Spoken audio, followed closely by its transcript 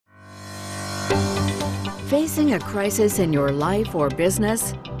Facing a crisis in your life or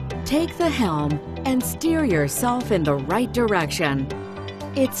business? Take the helm and steer yourself in the right direction.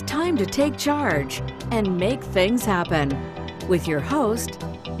 It's time to take charge and make things happen with your host,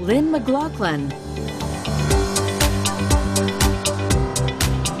 Lynn McLaughlin.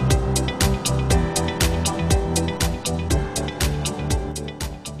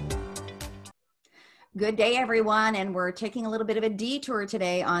 Good day, everyone, and we're taking a little bit of a detour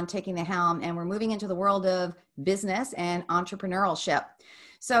today on Taking the Helm, and we're moving into the world of business and entrepreneurship.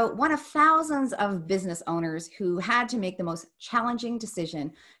 So one of thousands of business owners who had to make the most challenging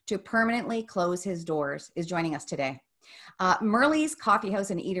decision to permanently close his doors is joining us today. Murley's Coffee House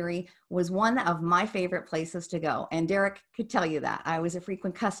and Eatery was one of my favorite places to go. And Derek could tell you that. I was a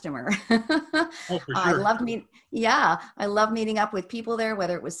frequent customer. Oh, for sure. I love meeting up with people there,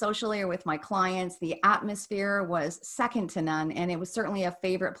 whether it was socially or with my clients. The atmosphere was second to none. And it was certainly a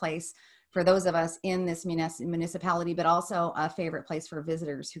favorite place for those of us in this municipality, but also a favorite place for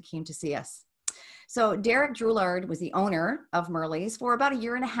visitors who came to see us. So Derek Droulard was the owner of Murley's for about a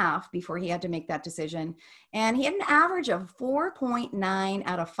year and a half before he had to make that decision. And he had an average of 4.9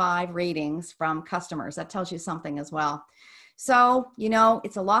 out of 5 ratings from customers. That tells you something as well. So,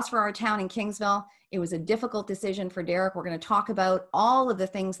 it's a loss for our town in Kingsville. It was a difficult decision for Derek. We're going to talk about all of the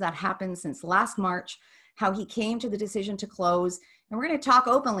things that happened since last March, how he came to the decision to close. And we're going to talk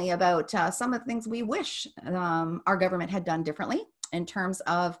openly about some of the things we wish our government had done differently in terms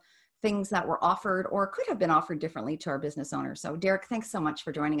of things that were offered or could have been offered differently to our business owners. So Derek, thanks so much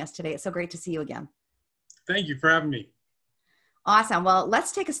for joining us today. It's so great to see you again. Thank you for having me. Awesome. Well,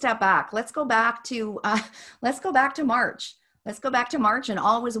 let's take a step back. Let's go back to March. Let's go back to March and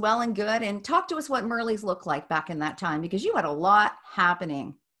all was well and good, and talk to us what Murley's looked like back in that time, because you had a lot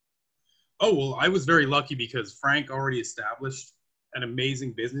happening. Oh, well, I was very lucky because Frank already established an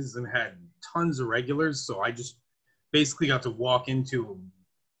amazing business and had tons of regulars. So I just basically got to walk into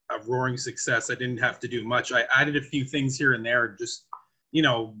a roaring success. I didn't have to do much. I added a few things here and there, just,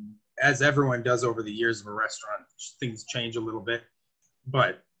 as everyone does over the years of a restaurant, things change a little bit,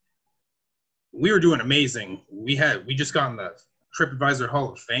 but we were doing amazing. We just got in the TripAdvisor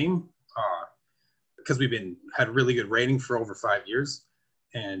Hall of Fame because had a really good rating for over 5 years,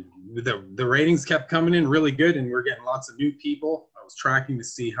 and the ratings kept coming in really good, and we're getting lots of new people. I was tracking to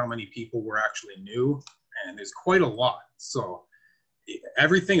see how many people were actually new, and there's quite a lot. So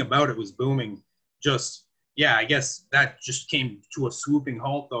everything about it was booming. I guess that just came to a swooping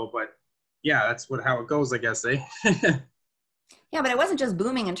halt though, but yeah, that's how it goes, I guess, eh? Yeah, but it wasn't just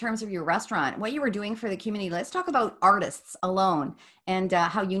booming in terms of your restaurant, what you were doing for the community. Let's talk about artists alone and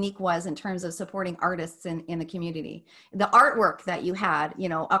how unique was in terms of supporting artists in the community. The artwork that you had,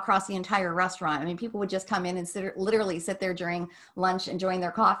 across the entire restaurant. I mean, people would just come in and literally sit there during lunch, enjoying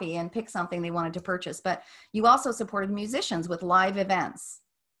their coffee and pick something they wanted to purchase. But you also supported musicians with live events.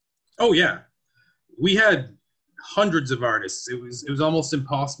 Oh yeah. We had hundreds of artists. It was almost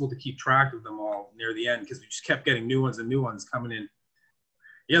impossible to keep track of them all near the end because we just kept getting new ones coming in.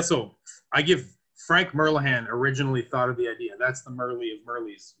 Yeah, so I give Frank Merlihan originally thought of the idea. That's the Murley of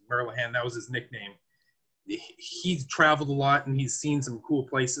Murley's. Merlihan, that was his nickname. He's traveled a lot and he's seen some cool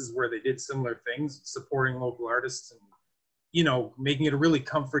places where they did similar things, supporting local artists and, making it a really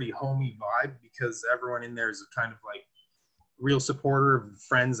comforty, homey vibe because everyone in there is a kind of like real supporter of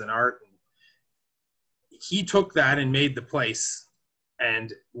friends and art. He took that and made the place.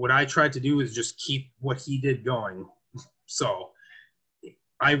 And what I tried to do is just keep what he did going. So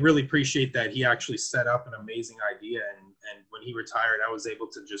I really appreciate that he actually set up an amazing idea. And when he retired, I was able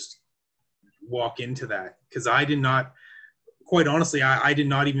to just walk into that because I did not, quite honestly, I did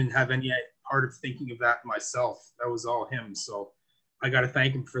not even have any part of thinking of that myself. That was all him. So I got to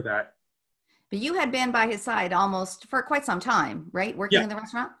thank him for that. But you had been by his side almost for quite some time, right? Working in the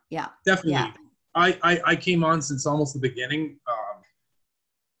restaurant? Yeah. Definitely. Yeah. I came on since almost the beginning.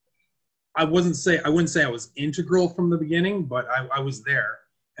 I wouldn't say I was integral from the beginning, but I was there.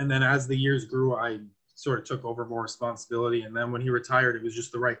 And then as the years grew, I sort of took over more responsibility. And then when he retired, it was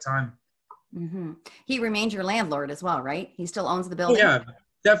just the right time. Mm-hmm. He remained your landlord as well, right? He still owns the building? Oh, yeah,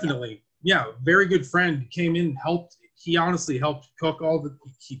 definitely. Yeah, very good friend. Came in, helped. He honestly helped cook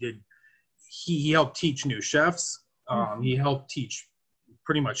he did. He helped teach new chefs. He helped teach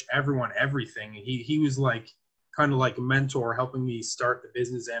pretty much everyone everything. He was kind of like a mentor, helping me start the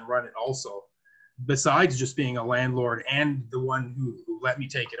business and run it also, besides just being a landlord and the one who let me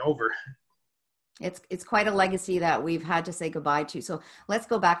take it over. It's quite a legacy that we've had to say goodbye to. So let's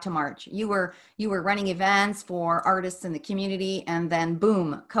go back to March. You were running events for artists in the community, and then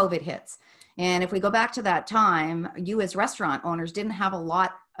boom, COVID hits. And if we go back to that time, you as restaurant owners didn't have a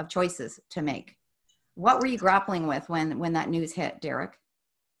lot of choices to make. What were you grappling with when that news hit, Derek?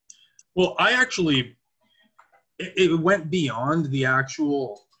 Well, I actually, it went beyond the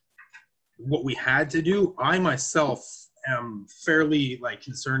actual, what we had to do. I myself am fairly like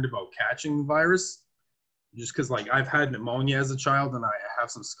concerned about catching the virus, just because like I've had pneumonia as a child and I have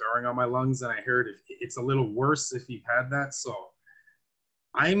some scarring on my lungs, and I heard it's a little worse if you've had that. So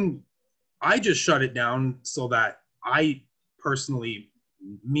I just shut it down so that I personally,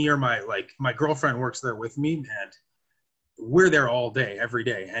 me or my girlfriend works there with me, and we're there all day, every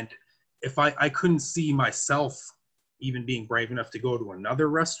day. And if I couldn't see myself even being brave enough to go to another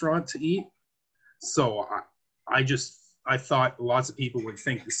restaurant to eat. So I thought lots of people would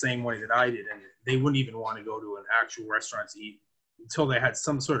think the same way that I did, and they wouldn't even want to go to an actual restaurant to eat until they had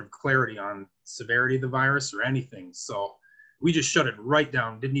some sort of clarity on severity of the virus or anything. So we just shut it right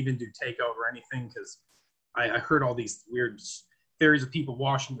down, didn't even do takeout or anything, because I heard all these weird theories of people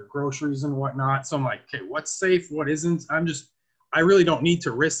washing their groceries and whatnot. So I'm like, okay, what's safe, what isn't? I really don't need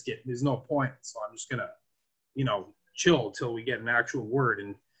to risk it. There's no point. So I'm just gonna, chill till we get an actual word.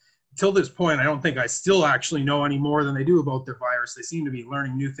 And until this point, I don't think I still actually know any more than they do about their virus. They seem to be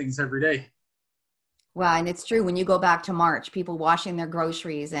learning new things every day. Well, and it's true when you go back to March, people washing their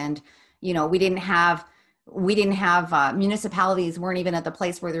groceries, and we didn't have municipalities weren't even at the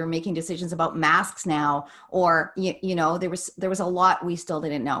place where they were making decisions about masks now, or there was a lot we still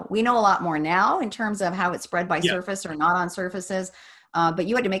didn't know. We know a lot more now in terms of how it's spread by surface or not on surfaces. But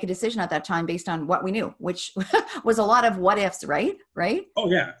you had to make a decision at that time based on what we knew, which was a lot of what ifs, right? Oh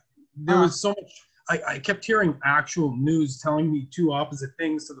yeah, there was so much. I kept hearing actual news telling me two opposite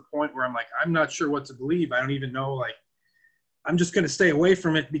things, to the point where I'm like, I'm not sure what to believe. I don't even know. Like, I'm just going to stay away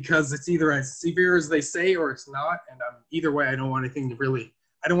from it because it's either as severe as they say or it's not. And either way, I don't want anything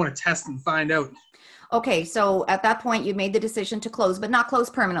I don't want to test and find out. Okay. So at that point, you made the decision to close, but not close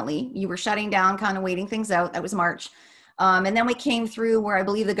permanently. You were shutting down, kind of waiting things out. That was March. And then we came through where I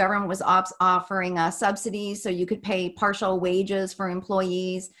believe the government was offering subsidies so you could pay partial wages for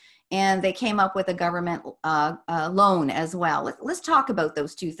employees. And they came up with a government loan as well. Let's talk about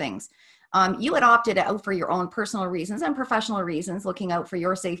those two things. You had opted out for your own personal reasons and professional reasons, looking out for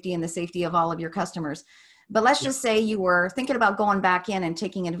your safety and the safety of all of your customers. But let's just say you were thinking about going back in and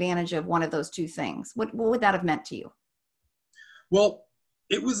taking advantage of one of those two things. What would that have meant to you? Well,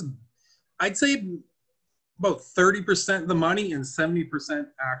 it was, I'd say, about 30% the money and 70%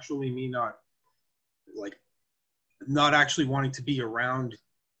 actually me not actually wanting to be around.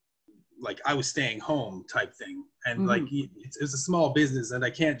 Like, I was staying home type thing. And like, it's a small business, and I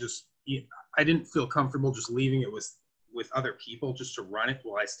can't just, I didn't feel comfortable just leaving it with other people just to run it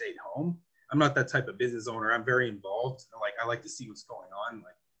while I stayed home. I'm not that type of business owner. I'm very involved. Like, I like to see what's going on.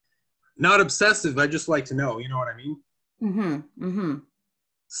 Like, not obsessive. I just like to know, you know what I mean?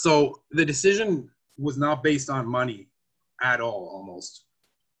 So the decision was not based on money at all, almost.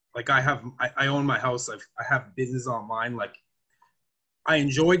 Like, I own my house. I have business online. Like, I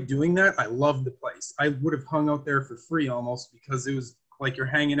enjoyed doing that. I loved the place. I would have hung out there for free almost, because it was like you're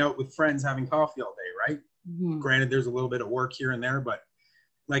hanging out with friends having coffee all day, right? Granted, there's a little bit of work here and there, but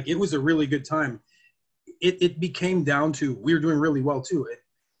like, it was a really good time. It became down to, we were doing really well too.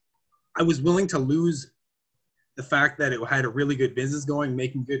 I was willing to lose the fact that it had a really good business going,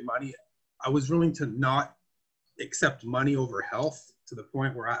 making good money. I was willing to not accept money over health, to the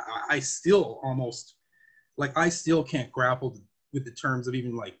point where I still almost, like, I still can't grapple with the terms of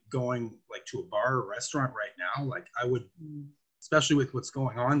even like going like to a bar or restaurant right now. Like, I would, especially with what's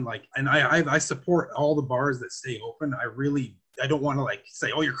going on, like, and I support all the bars that stay open. I don't want to like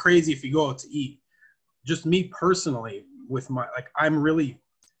say, oh, you're crazy if you go out to eat. Just me personally, with my, like,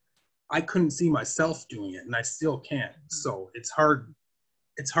 I couldn't see myself doing it, and I still can't. So it's hard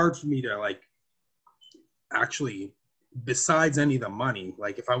for me to like, actually, besides any of the money,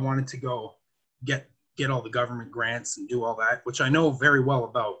 like, if I wanted to go get all the government grants and do all that, which I know very well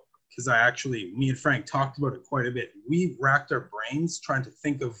about, because me and Frank talked about it quite a bit. We racked our brains trying to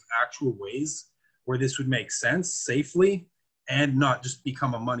think of actual ways where this would make sense safely and not just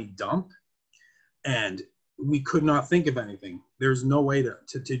become a money dump. And we could not think of anything. There's no way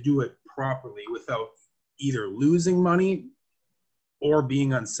to do it properly without either losing money or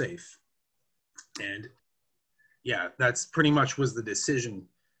being unsafe. And yeah, that's pretty much was the decision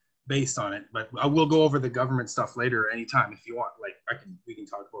based on it. But I will go over the government stuff later anytime if you want. Like, we can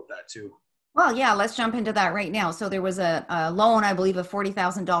talk about that too. Well, yeah, let's jump into that right now. So there was a loan, I believe, of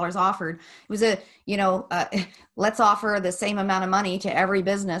 $40,000 offered. It was let's offer the same amount of money to every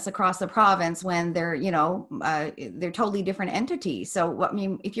business across the province when they're, they're totally different entities. So, I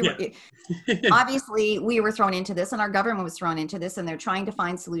mean, if you Yeah. obviously we were thrown into this and our government was thrown into this and they're trying to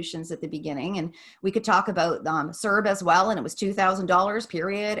find solutions at the beginning. And we could talk about CERB as well. And it was $2,000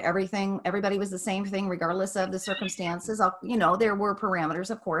 period. Everybody was the same thing, regardless of the circumstances. There were parameters,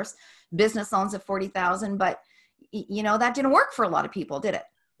 of course, business loans of 40,000, but that didn't work for a lot of people, did it?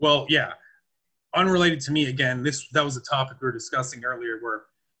 Well, yeah. Unrelated to me again, that was a topic we were discussing earlier where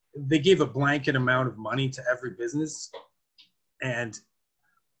they gave a blanket amount of money to every business, and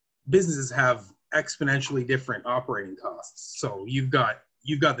businesses have exponentially different operating costs. So you've got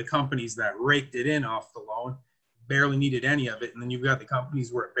the companies that raked it in off the loan, barely needed any of it, and then you've got the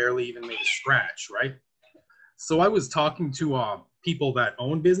companies where it barely even made a scratch, right? So I was talking to people that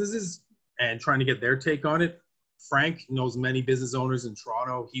own businesses and trying to get their take on it. Frank knows many business owners in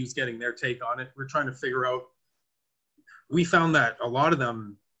Toronto. He was getting their take on it. We're trying to figure out. We found that a lot of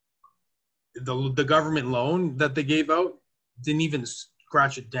them, the government loan that they gave out didn't even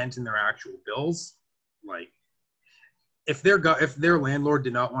scratch a dent in their actual bills. Like, if their landlord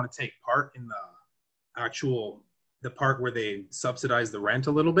did not want to take part in the part where they subsidize the rent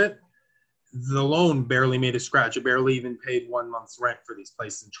a little bit, the loan barely made a scratch. It barely even paid 1 month's rent for these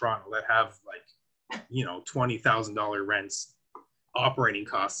places in Toronto that have $20,000 rents, operating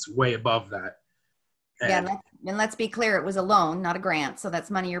costs way above that. And let's be clear, it was a loan, not a grant. So that's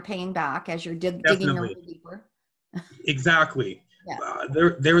money you're paying back as you're digging a little deeper. Exactly. Yeah.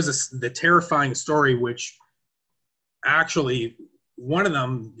 There was the terrifying story, which actually one of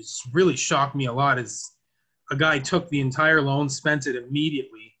them really shocked me a lot, is a guy took the entire loan, spent it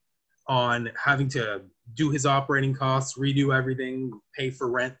immediately on having to do his operating costs, redo everything, pay for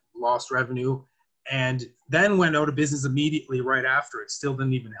rent, lost revenue, and then went out of business immediately right after. It still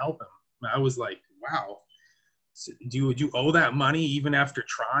didn't even help him. I was like, wow, so do you owe that money even after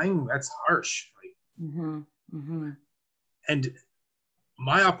trying? That's harsh. And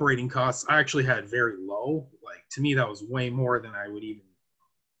my operating costs, I actually had very low. Like, to me, that was way more than I'd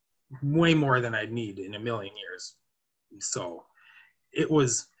need in a million years. So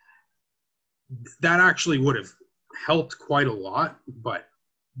that actually would have helped quite a lot, but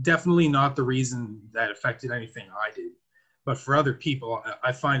definitely not the reason that affected anything I did. But for other people,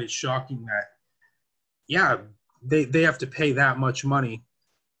 I find it shocking that, yeah, they have to pay that much money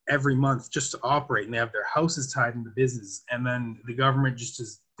every month just to operate, and they have their houses tied into business. And then the government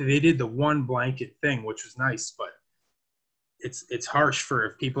they did the one blanket thing, which was nice, but it's harsh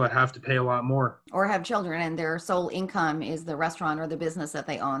for people that have to pay a lot more. Or have children and their sole income is the restaurant or the business that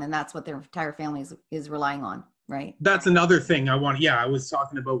they own, and that's what their entire family is relying on. Right. That's another thing I was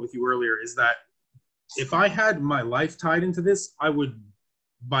talking about with you earlier, is that if I had my life tied into this, I would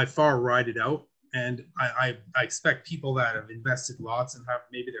by far ride it out. And I expect people that have invested lots and have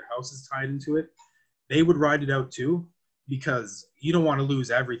maybe their houses tied into it, they would ride it out too, because you don't want to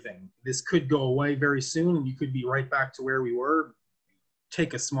lose everything. This could go away very soon and you could be right back to where we were,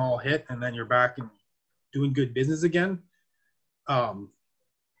 take a small hit, and then you're back and doing good business again.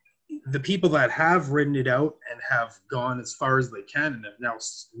 The people that have ridden it out and have gone as far as they can and have now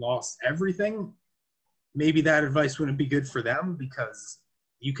lost everything, maybe that advice wouldn't be good for them, because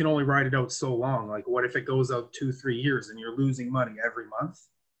you can only ride it out so long. Like, what if it goes out 2-3 years and you're losing money every month?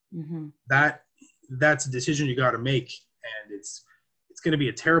 Mm-hmm. That's a decision you got to make. And it's going to be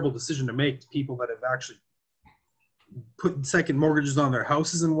a terrible decision to make to people that have actually put second mortgages on their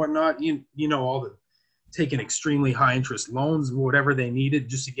houses and whatnot. All the taking extremely high interest loans, whatever they needed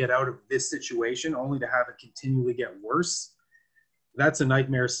just to get out of this situation, only to have it continually get worse. That's a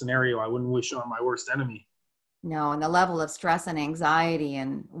nightmare scenario I wouldn't wish on my worst enemy. No, and the level of stress and anxiety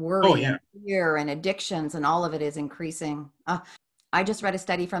and worry and fear and addictions and all of it is increasing. I just read a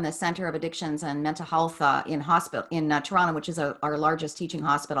study from the Center of Addictions and Mental Health in Toronto, which is our largest teaching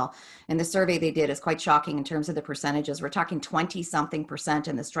hospital. And the survey they did is quite shocking in terms of the percentages. We're talking 20-something%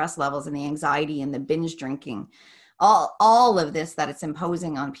 in the stress levels and the anxiety and the binge drinking. All of this that it's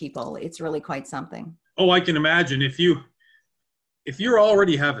imposing on people, it's really quite something. Oh, I can imagine. If you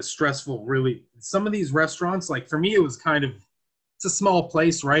already have a stressful, really, some of these restaurants, like for me, it's a small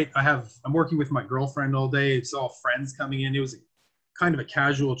place, right? I'm working with my girlfriend all day. It's all friends coming in. It was kind of a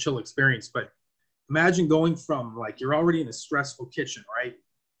casual, chill experience. But imagine going from, like, you're already in a stressful kitchen, right?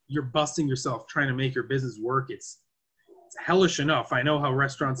 You're busting yourself trying to make your business work. It's hellish enough. I know how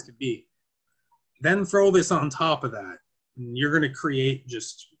restaurants can be. Then throw this on top of that. And you're going to create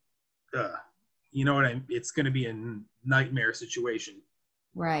just, you know what I mean? It's going to be a nightmare situation.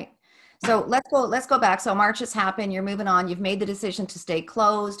 Right. So let's go back. So March has happened. You're moving on. You've made the decision to stay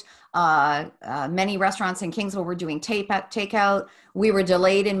closed. Many restaurants in Kingsville were doing takeout. We were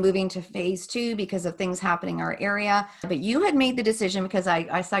delayed in moving to phase 2 because of things happening in our area. But you had made the decision, because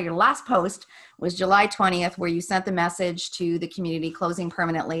I saw your last post was July 20th, where you sent the message to the community closing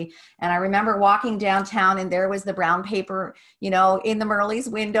permanently. And I remember walking downtown, and there was the brown paper, in the Murley's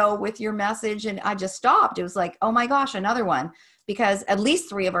window with your message. And I just stopped. It was like, oh my gosh, another one. Because at least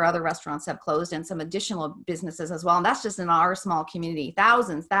 3 of our other restaurants have closed, and some additional businesses as well. And that's just in our small community.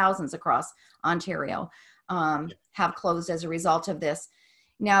 Thousands across Ontario have closed as a result of this.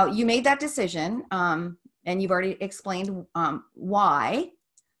 Now, you made that decision, and you've already explained why.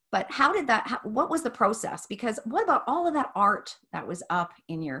 But what was the process? Because what about all of that art that was up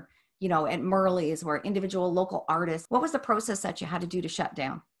in your, at Murley's, where individual local artists, what was the process that you had to do to shut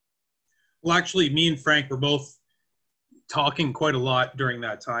down? Well, actually, me and Frank were both talking quite a lot during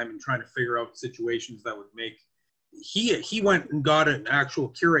that time and trying to figure out situations that would make. He went and got an actual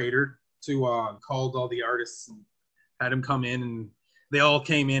curator to called all the artists and had him come in, and they all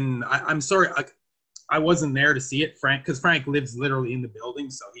came in. I'm sorry, I wasn't there to see it, because Frank lives literally in the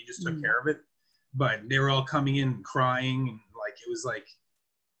building, so he just took care of it. But they were all coming in and crying, and it was like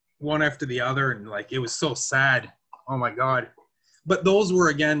one after the other, and it was so sad. Oh my God. But those were,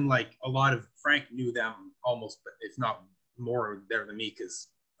 again, a lot of, Frank knew them almost, if not more there than me, because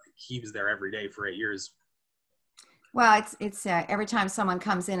he was there every day for 8 years. Well, it's every time someone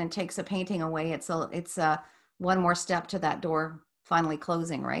comes in and takes a painting away, it's one more step to that door finally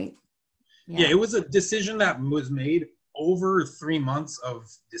closing, right? Yeah, it was a decision that was made over 3 months of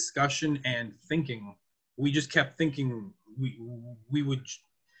discussion and thinking. We just kept thinking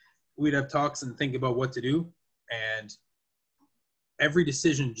we'd have talks and think about what to do, and every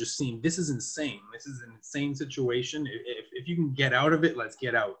decision just seemed, this is insane. This is an insane situation. If you can get out of it, let's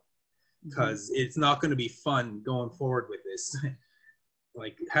get out, because it's not going to be fun going forward with this.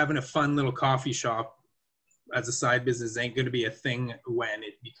 Having a fun little coffee shop as a side business ain't going to be a thing when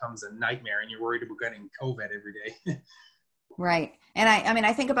it becomes a nightmare and you're worried about getting COVID every day. Right. And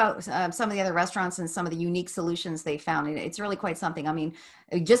I think about some of the other restaurants and some of the unique solutions they found. It's really quite something. I mean,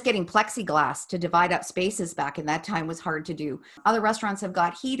 just getting plexiglass to divide up spaces back in that time was hard to do. Other restaurants have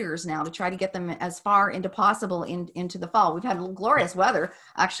got heaters now to try to get them as far into possible into the fall. We've had glorious weather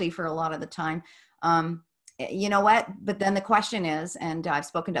actually for a lot of the time. You know what? But then the question is, and I've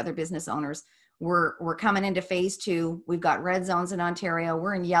spoken to other business owners, we're coming into phase 2. We've got red zones in Ontario.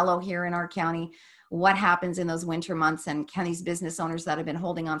 We're in yellow here in our county. What happens in those winter months, and can these business owners that have been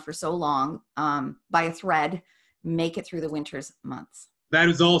holding on for so long by a thread make it through the winter's months? That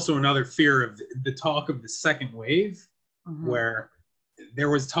is also another fear of the talk of the second wave, where there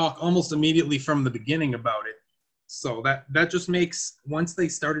was talk almost immediately from the beginning about it. So that just makes, once they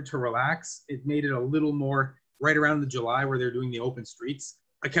started to relax, it made it a little more right around the July where they're doing the open streets.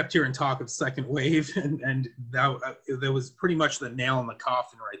 I kept hearing talk of second wave, and that was pretty much the nail in the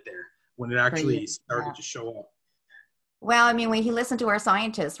coffin right there, when it actually started to show up. Well, I mean, when you listen to our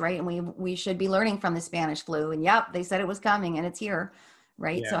scientists, right, and we should be learning from the Spanish flu, and yep, they said it was coming and it's here,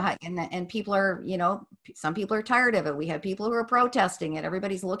 right? Yeah. So, and people are, some people are tired of it. We have people who are protesting it.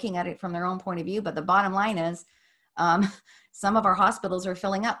 Everybody's looking at it from their own point of view, but the bottom line is, some of our hospitals are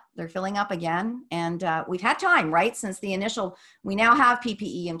filling up. They're filling up again. And we've had time, right? Since the initial, we now have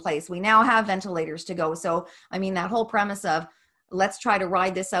PPE in place. We now have ventilators to go. So, I mean, that whole premise of let's try to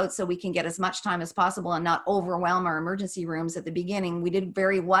ride this out so we can get as much time as possible and not overwhelm our emergency rooms at the beginning, we did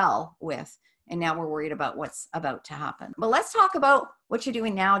very well with. And now we're worried about what's about to happen. But let's talk about what you're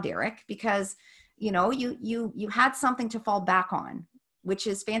doing now, Derek, because, you had something to fall back on, which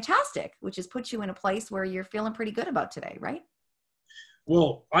is fantastic, which has put you in a place where you're feeling pretty good about today, right?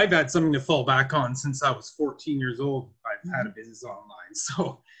 Well, I've had something to fall back on since I was 14 years old. I've had a business online.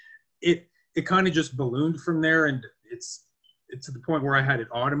 So it kind of just ballooned from there, and it's to the point where I had it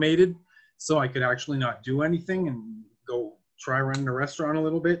automated so I could actually not do anything and go try running a restaurant a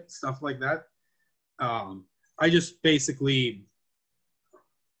little bit, stuff like that. I just basically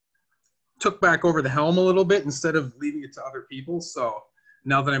took back over the helm a little bit instead of leaving it to other people. So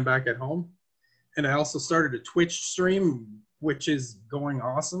now that I'm back at home, and I also started a Twitch stream, which is going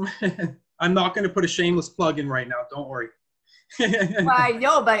awesome. I'm not going to put a shameless plug in right now. Don't worry. I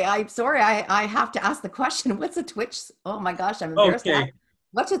know, but I'm sorry. I have to ask the question. What's a Twitch? Oh my gosh, I'm embarrassed. Okay.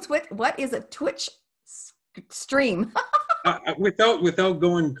 What's a Twitch? What is a Twitch stream? Without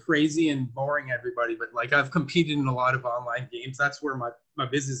going crazy and boring everybody, but I've competed in a lot of online games. That's where my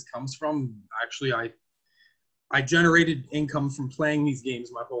business comes from. Actually, I generated income from playing these games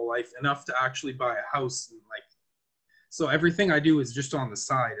my whole life, enough to actually buy a house. And so everything I do is just on the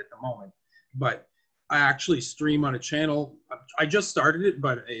side at the moment. But I actually stream on a channel. I just started it,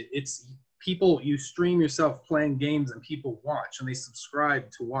 but it's people, you stream yourself playing games and people watch and they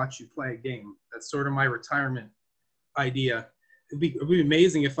subscribe to watch you play a game. That's sort of my retirement idea. It'd be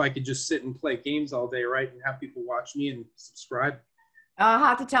amazing if I could just sit and play games all day, right? And have people watch me and subscribe. I'll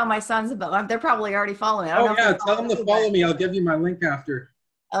have to tell my sons about them. They're probably already following. Oh yeah, tell them to follow me. I'll give you my link after.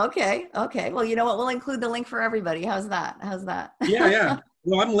 Okay. Well, you know what? We'll include the link for everybody. How's that? Yeah.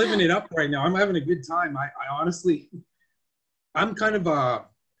 Well, I'm living it up right now. I'm having a good time. I honestly, I'm kind of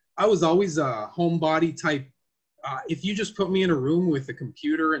I was always a homebody type. If you just put me in a room with a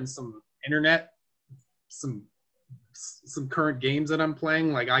computer and some internet, some current games that I'm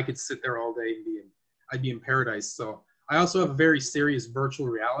playing, like I could sit there all day and I'd be in paradise. So I also have a very serious virtual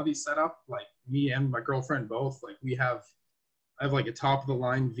reality setup. Like me and my girlfriend both, like I have like a top of the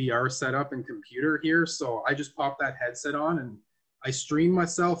line VR setup and computer here. So I just pop that headset on and I stream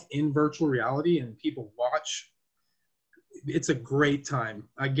myself in virtual reality and people watch. It's a great time.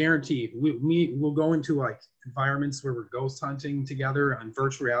 I guarantee we'll go into like environments where we're ghost hunting together on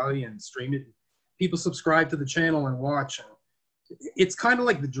virtual reality and stream it. People subscribe to the channel and watch. And it's kind of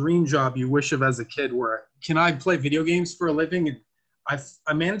like the dream job you wish of as a kid, where can I play video games for a living? And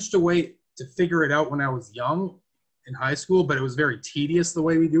I managed to figure it out when I was young in high school, but it was very tedious the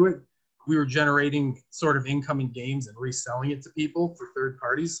way we do it. We were generating sort of income in games and reselling it to people for third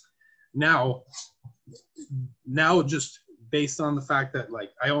parties. Now just based on the fact that like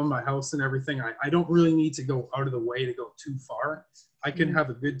I own my house and everything, I don't really need to go out of the way to go too far. I can have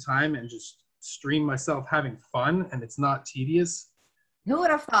a good time and just stream myself having fun, and it's not tedious. Who would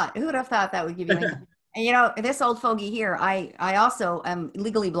have thought that would give you income? And you know, this old fogey here, I also am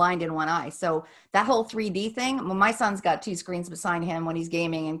legally blind in one eye. So that whole 3D thing, well, my son's got 2 screens beside him when he's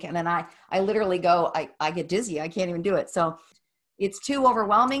gaming, and then I literally go, I get dizzy. I can't even do it. So it's too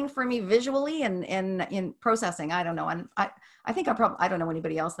overwhelming for me visually and in processing. I don't know. And I think I don't know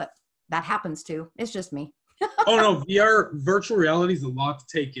anybody else that happens to. It's just me. Oh no, VR, virtual reality is a lot to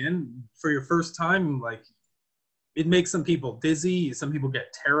take in for your first time. Like it makes some people dizzy. Some people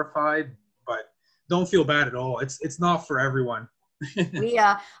get terrified, but don't feel bad at all. It's not for everyone.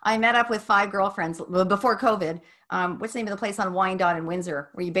 I met up with 5 girlfriends before COVID. What's the name of the place on Wyandotte in Windsor,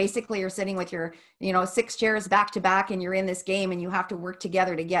 where you basically are sitting with your, 6 chairs back to back, and you're in this game, and you have to work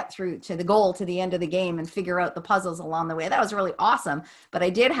together to get through to the goal, to the end of the game, and figure out the puzzles along the way. That was really awesome. But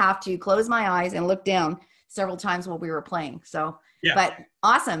I did have to close my eyes and look down several times while we were playing. So, yeah. But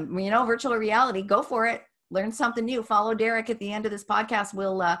awesome. Virtual reality, go for it. Learn something new. Follow Derek at the end of this podcast.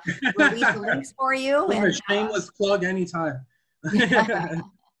 We'll leave the links for you. And a shameless plug anytime.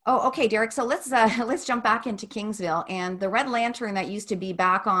 Oh, okay, Derek. So let's jump back into Kingsville. And the Red Lantern that used to be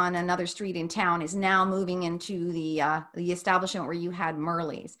back on another street in town is now moving into the establishment where you had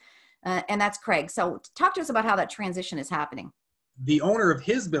Murley's, and that's Craig. So talk to us about how that transition is happening. The owner of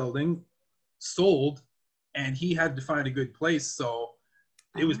his building sold, and he had to find a good place. So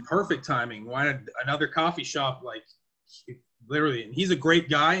it was perfect timing. Wanted another coffee shop, like literally, and he's a great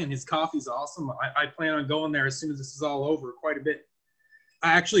guy and his coffee's awesome. I plan on going there as soon as this is all over, quite a bit.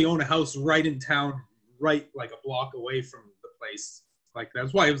 I actually own a house right in town, right like a block away from the place. Like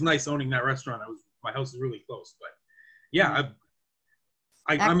that's why it was nice owning that restaurant. My house is really close, but yeah,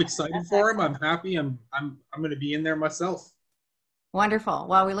 I'm excited for him. I'm happy. I'm going to be in there myself. Wonderful.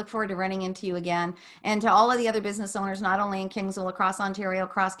 Well, we look forward to running into you again. And to all of the other business owners, not only in Kingsville, across Ontario,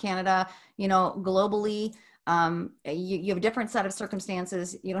 across Canada, globally, you have a different set of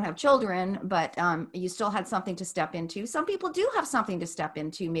circumstances. You don't have children, but you still had something to step into. Some people do have something to step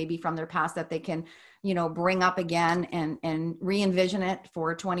into, maybe from their past, that they can, bring up again and re-envision it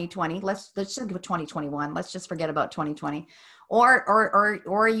for 2020. Let's just go with 2021. Let's just forget about 2020.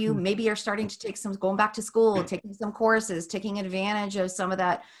 Or you maybe are starting to take going back to school, taking some courses, taking advantage of some of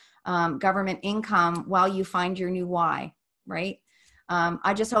that government income while you find your new why, right?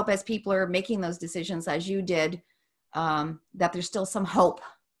 I just hope as people are making those decisions, as you did, that there's still some hope,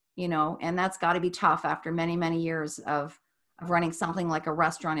 and that's got to be tough after many, many years of running something like a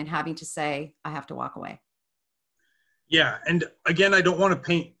restaurant and having to say, I have to walk away. Yeah. And again, I don't want to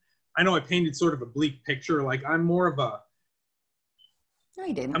paint, I know I painted sort of a bleak picture. Like I'm more of a, no,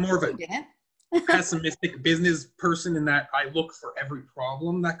 you didn't. I'm more of a pessimistic business person in that I look for every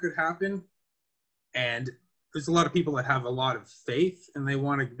problem that could happen. And there's a lot of people that have a lot of faith and they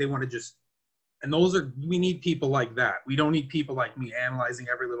want to just, and we need people like that. We don't need people like me analyzing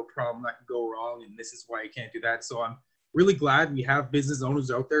every little problem that could go wrong. And this is why you can't do that. So I'm really glad we have business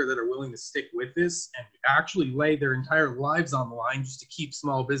owners out there that are willing to stick with this and actually lay their entire lives on the line just to keep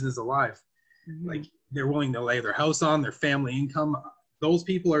small business alive. Mm-hmm. Like they're willing to lay their house on, their family income. Those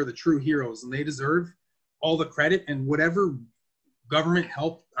people are the true heroes and they deserve all the credit, and whatever government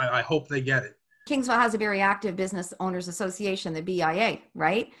help, I hope they get it. Kingsville has a very active business owners association, the BIA,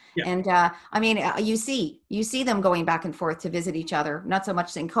 right? Yeah. And I mean, you see them going back and forth to visit each other, not so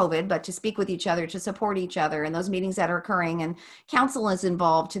much in COVID, but to speak with each other, to support each other, and those meetings that are occurring, and council is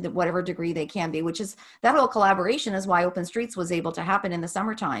involved to whatever degree they can be, which is that whole collaboration is why Open Streets was able to happen in the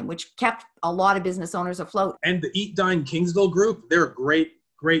summertime, which kept a lot of business owners afloat. And the Eat Dine Kingsville group, they're a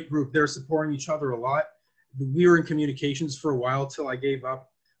great group. They're supporting each other a lot. We were in communications for a while till I gave up.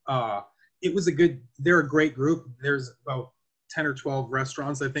 They're a great group. There's about 10 or 12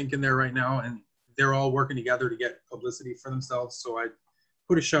 restaurants, I think, in there right now, and they're all working together to get publicity for themselves. So I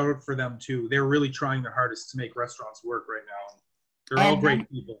put a shout out for them too. They're really trying their hardest to make restaurants work right now. They're all great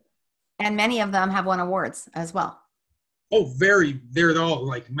people. And many of them have won awards as well. Oh, they're all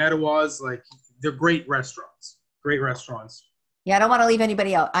like Metawas, like they're great restaurants. Yeah, I don't want to leave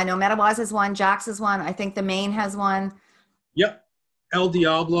anybody out. I know Metawas has won, Jack's has won. I think the Maine has won. Yep. El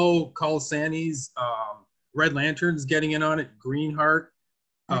Diablo, Colasanni's, Red Lantern's getting in on it. Greenheart,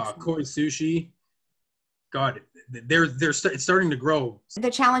 Koi Sushi. God, it's starting to grow.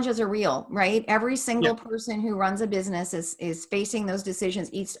 The challenges are real, right? Every single person who runs a business is facing those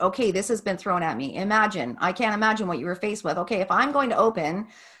decisions. Okay, this has been thrown at me. I can't imagine what you were faced with. Okay, if I'm going to open,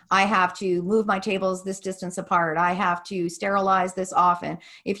 I have to move my tables this distance apart. I have to sterilize this often.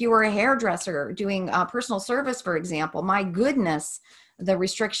 If you were a hairdresser doing personal service, for example, my goodness, the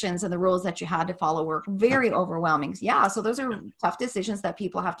restrictions and the rules that you had to follow were very overwhelming. Yeah, so those are tough decisions that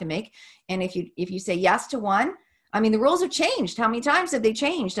people have to make. And if you say yes to one, I mean, the rules have changed. How many times have they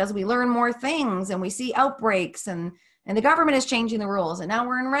changed as we learn more things and we see outbreaks and the government is changing the rules, and now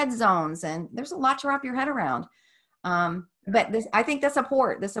we're in red zones, and there's a lot to wrap your head around. But I think the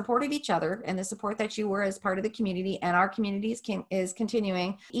support of each other, and the support that you were as part of the community, and our community is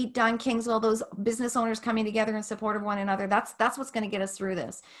continuing. Eat Dine Kingsville, those business owners coming together in support of one another. That's what's going to get us through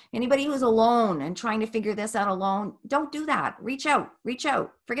this. Anybody who's alone and trying to figure this out alone, don't do that. Reach out.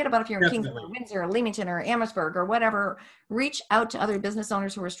 Forget about if you're in Kingsville or Windsor or Leamington or Amherstburg or whatever. Reach out to other business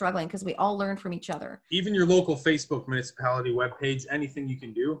owners who are struggling, because we all learn from each other. Even your local Facebook municipality webpage, anything you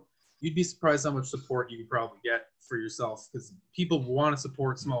can do. You'd be surprised how much support you could probably get for yourself, because people want to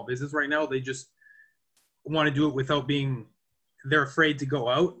support small business right now. They just want to do it without they're afraid to go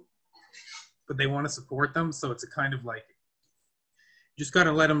out, but they want to support them. So it's a kind of like, you just got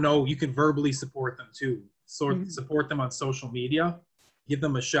to let them know you can verbally support them too. So support them on social media, give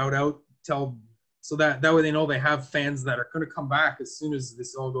them a shout out, so that way they know they have fans that are going to come back as soon as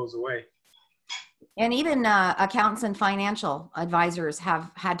this all goes away. And even accountants and financial advisors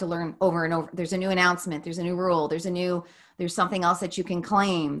have had to learn over and over. There's a new announcement. There's a new rule. There's something else that you can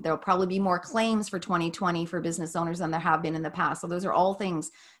claim. There'll probably be more claims for 2020 for business owners than there have been in the past. So those are all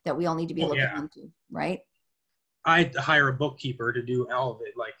things that we all need to be looking into, right? I had to hire a bookkeeper to do all of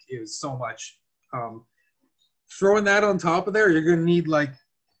it. Like, it was so much. Throwing that on top of there, you're going to need, like,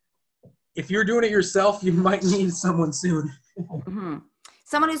 if you're doing it yourself, you might need someone soon.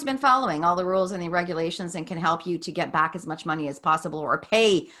 Someone who's been following all the rules and the regulations and can help you to get back as much money as possible, or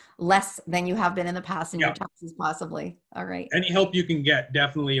pay less than you have been in the past in your taxes, possibly. All right. Any help you can get,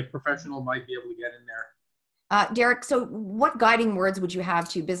 definitely a professional might be able to get in there. Derek, so what guiding words would you have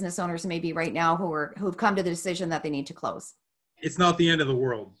to business owners maybe right now who've come to the decision that they need to close? It's not the end of the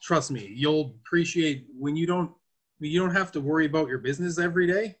world. Trust me. You'll appreciate when you don't have to worry about your business every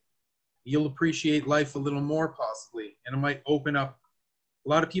day. You'll appreciate life a little more, possibly, and it might open up. A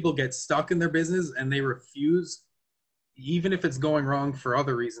lot of people get stuck in their business and they refuse, even if it's going wrong for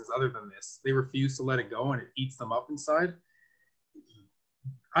other reasons other than this, they refuse to let it go, and it eats them up inside.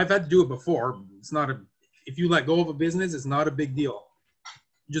 I've had to do it before. If you let go of a business, it's not a big deal.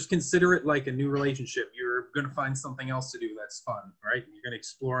 Just consider it like a new relationship. You're going to find something else to do that's fun, right? You're going to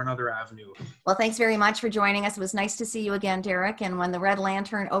explore another avenue. Well, thanks very much for joining us. It was nice to see you again, Derek. And when the Red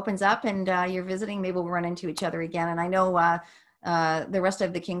Lantern opens up and you're visiting, maybe we'll run into each other again. And I know the rest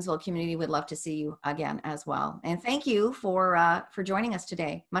of the Kingsville community would love to see you again as well. And thank you for joining us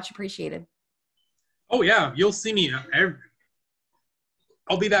today. Much appreciated. Oh yeah, you'll see me.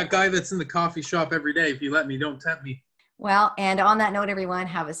 I'll be that guy that's in the coffee shop every day. If you let me, don't tempt me. Well, and on that note, everyone,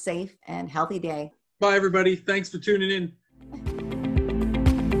 have a safe and healthy day. Bye, everybody. Thanks for tuning in.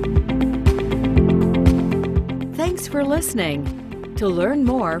 Thanks for listening. To learn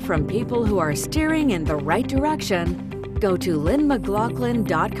more from people who are steering in the right direction, go to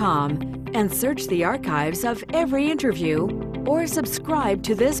lynnmclaughlin.com and search the archives of every interview, or subscribe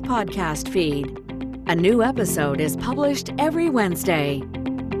to this podcast feed. A new episode is published every Wednesday.